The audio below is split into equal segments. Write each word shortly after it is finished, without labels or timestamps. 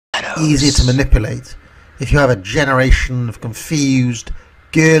easier to manipulate if you have a generation of confused,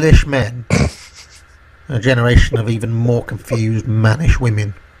 girlish men and a generation of even more confused, mannish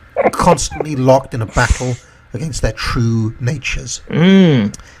women, constantly locked in a battle against their true natures.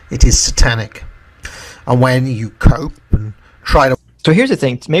 It is satanic. And when you cope and try to... So here's the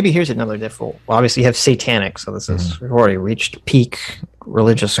thing. Maybe here's another difference. Well, obviously you have satanic, so this is we've already reached peak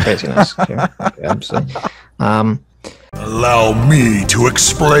religious craziness here. Absolutely. Allow me to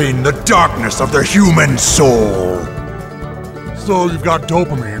explain the darkness of the human soul. So you've got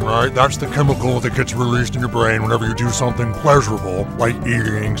dopamine, right? That's the chemical that gets released in your brain whenever you do something pleasurable, like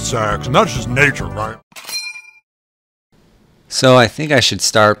eating, sex, and that's just nature, right? So I think I should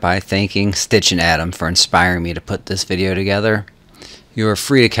start by thanking Stitch and Adam for inspiring me to put this video together. You are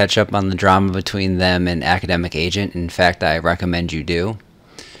free to catch up on the drama between them and Academic Agent. In fact, I recommend you do.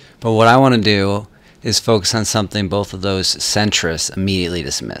 But what I want to do is focus on something both of those centrists immediately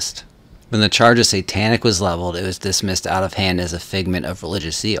dismissed. When the charge of Satanic was leveled, it was dismissed out of hand as a figment of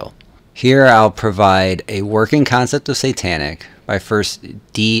religious zeal. Here I'll provide a working concept of Satanic by first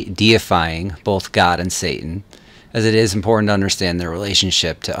deifying both God and Satan, as it is important to understand their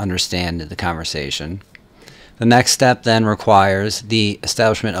relationship to understand the conversation. The next step then requires the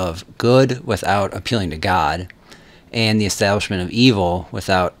establishment of good without appealing to God, and the establishment of evil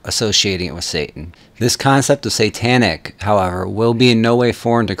without associating it with Satan. This concept of Satanic, however, will be in no way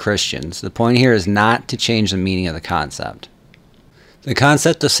foreign to Christians. The point here is not to change the meaning of the concept. The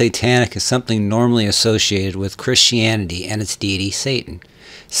concept of Satanic is something normally associated with Christianity and its deity, Satan.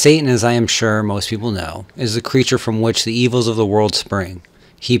 Satan, as I am sure most people know, is the creature from which the evils of the world spring.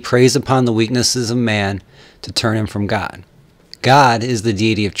 He preys upon the weaknesses of man to turn him from God. God is the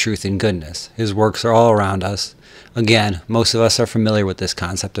deity of truth and goodness. His works are all around us. Again, most of us are familiar with this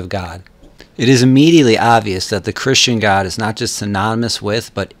concept of God. It is immediately obvious that the Christian God is not just synonymous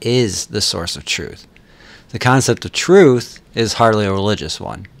with, but is the source of truth. The concept of truth is hardly a religious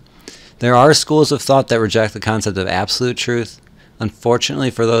one. There are schools of thought that reject the concept of absolute truth. Unfortunately,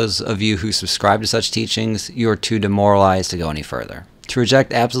 for those of you who subscribe to such teachings, you are too demoralized to go any further. To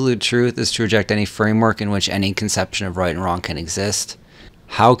reject absolute truth is to reject any framework in which any conception of right and wrong can exist.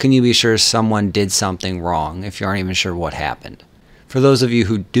 How can you be sure someone did something wrong if you aren't even sure what happened? For those of you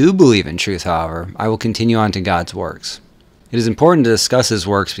who do believe in truth, however, I will continue on to God's works. It is important to discuss his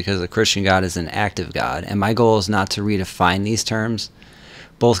works because the Christian God is an active God, and my goal is not to redefine these terms.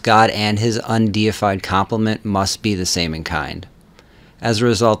 Both God and his undeified complement must be the same in kind. As a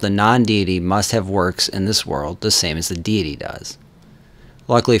result, the non-deity must have works in this world the same as the deity does.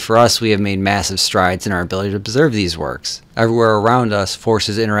 Luckily for us, we have made massive strides in our ability to observe these works. Everywhere around us,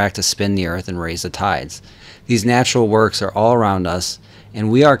 forces interact to spin the earth and raise the tides. These natural works are all around us,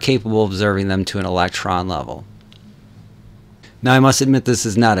 and we are capable of observing them to an electron level. Now, I must admit this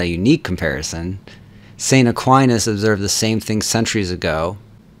is not a unique comparison. St. Aquinas observed the same thing centuries ago.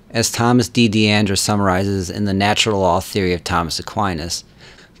 As Thomas D. DeAndre summarizes in the Natural Law Theory of Thomas Aquinas,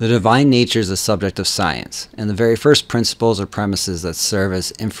 the divine nature is the subject of science, and the very first principles or premises that serve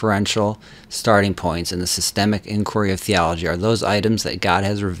as inferential starting points in the systemic inquiry of theology are those items that God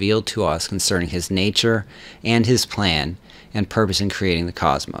has revealed to us concerning his nature and his plan and purpose in creating the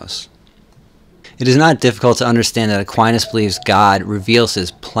cosmos. It is not difficult to understand that Aquinas believes God reveals his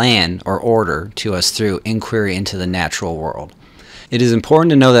plan or order to us through inquiry into the natural world. It is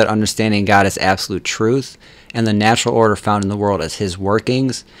important to know that understanding God as absolute truth and the natural order found in the world as his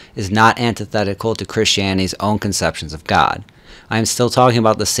workings is not antithetical to Christianity's own conceptions of God. I am still talking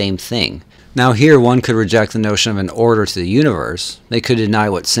about the same thing. Now here one could reject the notion of an order to the universe. They could deny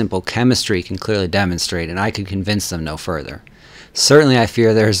what simple chemistry can clearly demonstrate, and I could convince them no further. Certainly I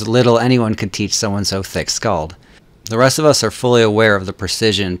fear there is little anyone could teach someone so thick-skulled. The rest of us are fully aware of the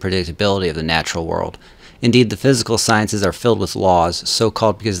precision and predictability of the natural world. Indeed, the physical sciences are filled with laws,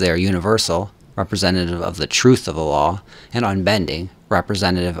 so-called because they are universal, representative of the truth of the law, and unbending,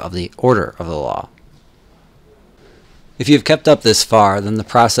 representative of the order of the law. If you have kept up this far, then the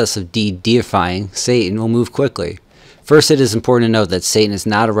process of deifying Satan will move quickly. First, it is important to note that Satan is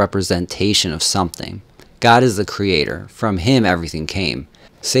not a representation of something. God is the creator. From him everything came.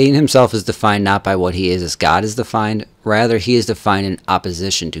 Satan himself is defined not by what he is as God is defined, rather he is defined in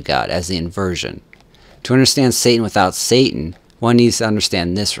opposition to God, as the inversion. To understand Satan without Satan, one needs to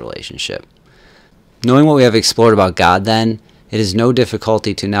understand this relationship. Knowing what we have explored about God, then, it is no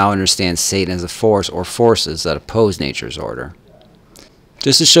difficulty to now understand Satan as a force or forces that oppose nature's order.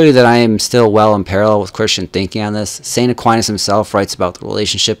 Just to show you that I am still well in parallel with Christian thinking on this, St. Aquinas himself writes about the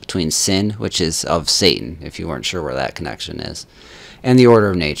relationship between sin, which is of Satan, if you weren't sure where that connection is, and the order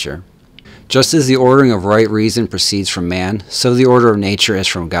of nature. Just as the ordering of right reason proceeds from man, so the order of nature is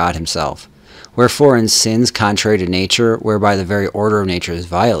from God himself. Wherefore in sins contrary to nature, whereby the very order of nature is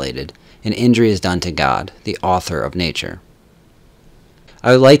violated, an injury is done to God, the author of nature.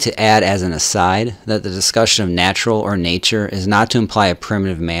 I would like to add as an aside that the discussion of natural or nature is not to imply a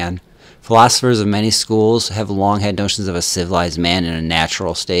primitive man. Philosophers of many schools have long had notions of a civilized man in a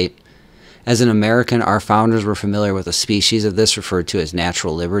natural state. As an American, our founders were familiar with a species of this referred to as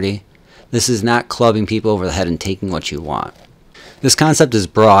natural liberty. This is not clubbing people over the head and taking what you want. This concept is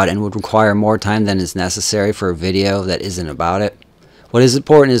broad and would require more time than is necessary for a video that isn't about it. What is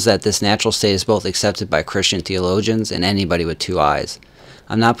important is that this natural state is both accepted by Christian theologians and anybody with two eyes.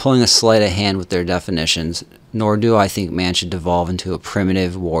 I'm not pulling a sleight of hand with their definitions, nor do I think man should devolve into a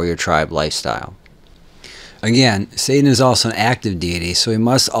primitive warrior tribe lifestyle. Again, Satan is also an active deity, so he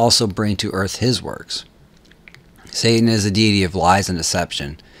must also bring to earth his works. Satan is a deity of lies and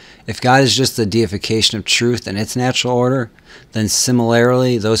deception. If God is just the deification of truth and its natural order, then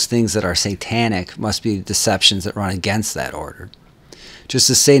similarly, those things that are satanic must be deceptions that run against that order. Just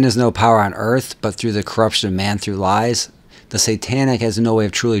as Satan has no power on earth, but through the corruption of man through lies, the satanic has no way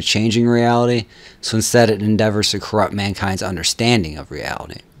of truly changing reality, so instead it endeavors to corrupt mankind's understanding of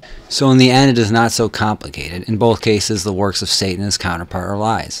reality. So in the end, it is not so complicated. In both cases, the works of Satan and his counterpart are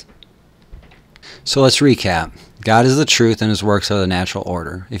lies. So let's recap. God is the truth and his works are the natural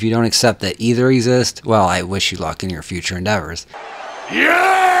order. If you don't accept that either exist, well, I wish you luck in your future endeavors.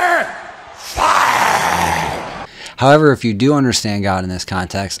 You're fired! However, if you do understand God in this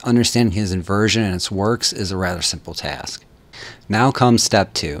context, understanding his inversion and its works is a rather simple task. Now comes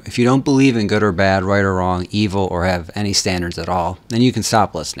step 2. If you don't believe in good or bad, right or wrong, evil, or have any standards at all, then you can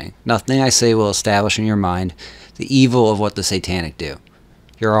stop listening. Nothing I say will establish in your mind the evil of what the satanic do.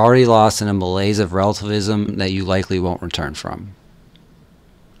 You're already lost in a malaise of relativism that you likely won't return from.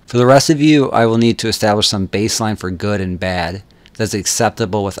 For the rest of you, I will need to establish some baseline for good and bad that's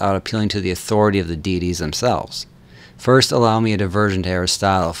acceptable without appealing to the authority of the deities themselves. First, allow me a diversion to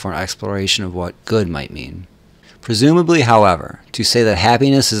Aristotle for an exploration of what good might mean. Presumably, however, to say that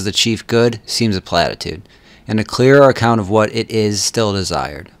happiness is the chief good seems a platitude, and a clearer account of what it is still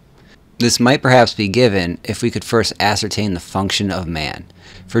desired. This might perhaps be given if we could first ascertain the function of man.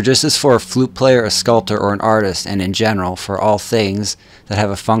 For just as for a flute player, a sculptor, or an artist, and in general for all things that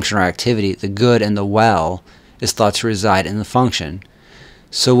have a function or activity, the good and the well is thought to reside in the function,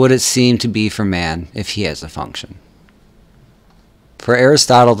 so would it seem to be for man if he has a function. For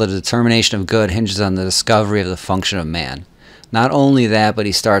Aristotle, the determination of good hinges on the discovery of the function of man. Not only that, but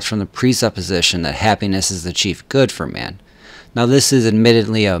he starts from the presupposition that happiness is the chief good for man. Now this is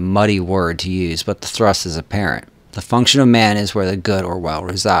admittedly a muddy word to use, but the thrust is apparent. The function of man is where the good or well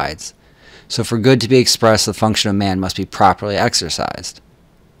resides. So for good to be expressed, the function of man must be properly exercised.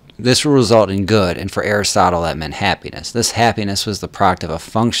 This will result in good, and for Aristotle that meant happiness. This happiness was the product of a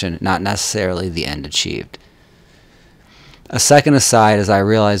function, not necessarily the end achieved. A second aside, as I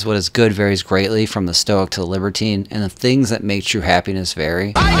realize what is good varies greatly from the Stoic to the Libertine, and the things that make true happiness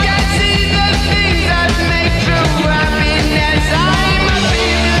vary.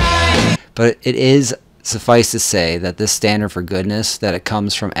 But it is suffice to say that this standard for goodness, that it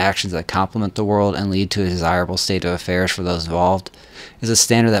comes from actions that complement the world and lead to a desirable state of affairs for those involved, is a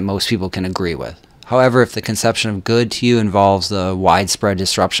standard that most people can agree with. However, if the conception of good to you involves the widespread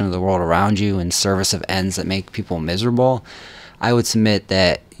disruption of the world around you in service of ends that make people miserable, I would submit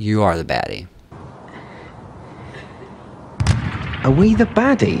that you are the baddie. Are we the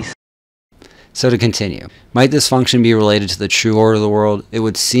baddies? So to continue, might this function be related to the true order of the world? It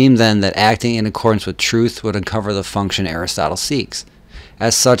would seem then that acting in accordance with truth would uncover the function Aristotle seeks.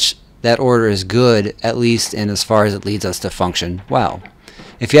 As such, that order is good, at least in as far as it leads us to function well.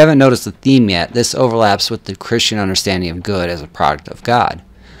 If you haven't noticed the theme yet, this overlaps with the Christian understanding of good as a product of God.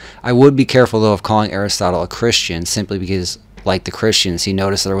 I would be careful though of calling Aristotle a Christian simply because, like the Christians, he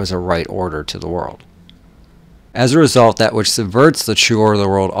noticed there was a right order to the world. As a result, that which subverts the true order of the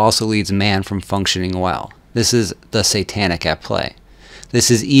world also leads man from functioning well. This is the satanic at play.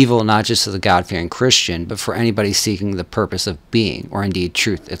 This is evil not just to the God-fearing Christian, but for anybody seeking the purpose of being, or indeed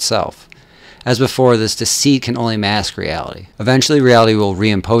truth itself. As before, this deceit can only mask reality. Eventually, reality will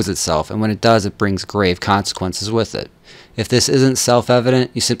reimpose itself, and when it does, it brings grave consequences with it. If this isn't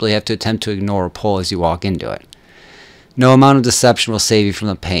self-evident, you simply have to attempt to ignore a pull as you walk into it. No amount of deception will save you from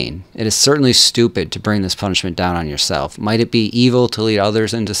the pain. It is certainly stupid to bring this punishment down on yourself. Might it be evil to lead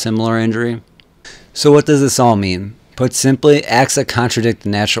others into similar injury? So what does this all mean? Put simply, acts that contradict the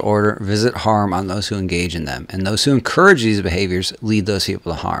natural order visit harm on those who engage in them, and those who encourage these behaviors lead those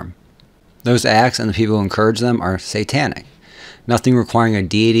people to harm. Those acts and the people who encourage them are satanic. nothing requiring a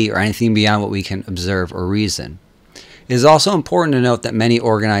deity or anything beyond what we can observe or reason. It is also important to note that many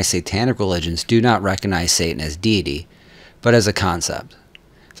organized satanic religions do not recognize Satan as deity, but as a concept.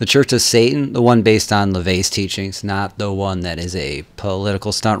 The Church of Satan, the one based on LaVey's teachings, not the one that is a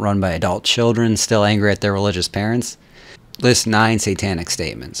political stunt run by adult children still angry at their religious parents, lists 9 satanic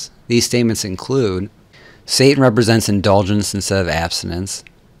statements. These statements include: Satan represents indulgence instead of abstinence.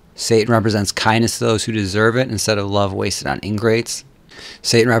 Satan represents kindness to those who deserve it instead of love wasted on ingrates.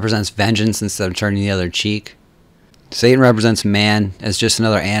 Satan represents vengeance instead of turning the other cheek. Satan represents man as just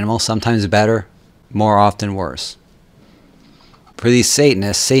another animal, sometimes better, more often worse. For these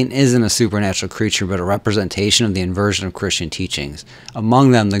Satanists, Satan isn't a supernatural creature but a representation of the inversion of Christian teachings,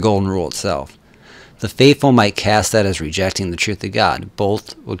 among them the Golden Rule itself. The faithful might cast that as rejecting the truth of God.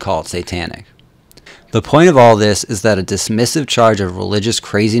 Both would call it satanic. The point of all this is that a dismissive charge of religious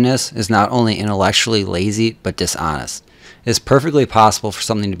craziness is not only intellectually lazy but dishonest. It is perfectly possible for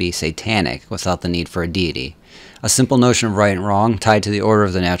something to be satanic without the need for a deity. A simple notion of right and wrong tied to the order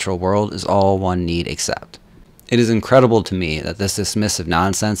of the natural world is all one need accept. It is incredible to me that this dismissive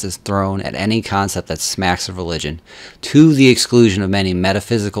nonsense is thrown at any concept that smacks of religion, to the exclusion of many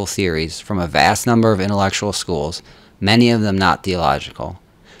metaphysical theories from a vast number of intellectual schools, many of them not theological.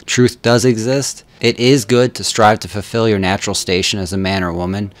 Truth does exist. It is good to strive to fulfill your natural station as a man or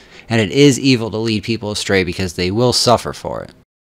woman, and it is evil to lead people astray because they will suffer for it.